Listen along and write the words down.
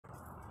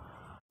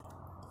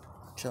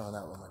Chilling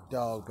out with my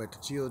dog, but the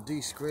G.O.D.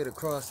 straight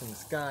across in the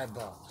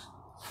skybox.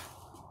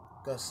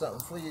 Got something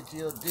for you,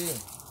 G.O.D.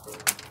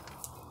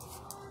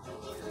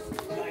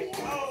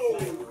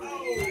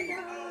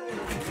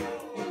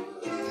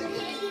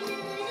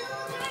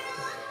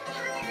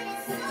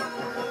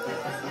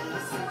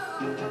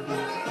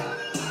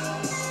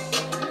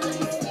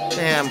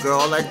 Damn, girl,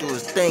 all I do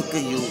is think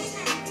of you.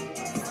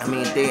 I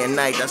mean, day and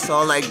night, that's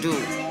all I do.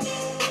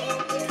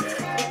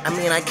 I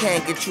mean, I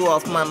can't get you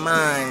off my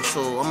mind,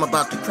 so I'm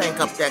about to crank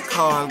up that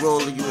car and roll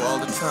to you all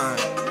the time.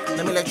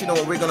 Let me let you know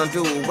what we're gonna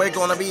do. We're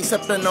gonna be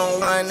sipping on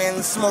wine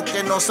and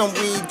smoking on some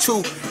weed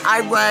too.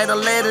 I write a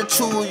letter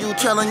to you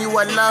telling you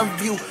I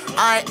love you.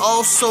 I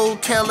also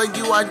telling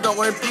you I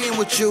adore being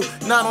with you.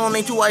 Not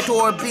only do I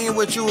adore being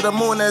with you, the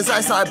moon is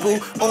eyesight, boo.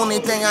 Only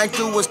thing I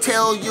do is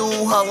tell you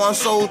how I'm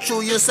so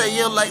true. You say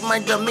you like my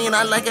demeanor,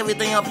 I like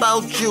everything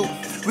about you.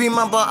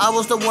 Remember, I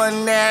was the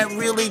one that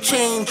really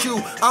changed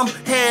you. I'm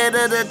head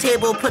of the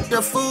table, put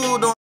the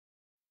food on.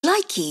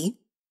 Likey.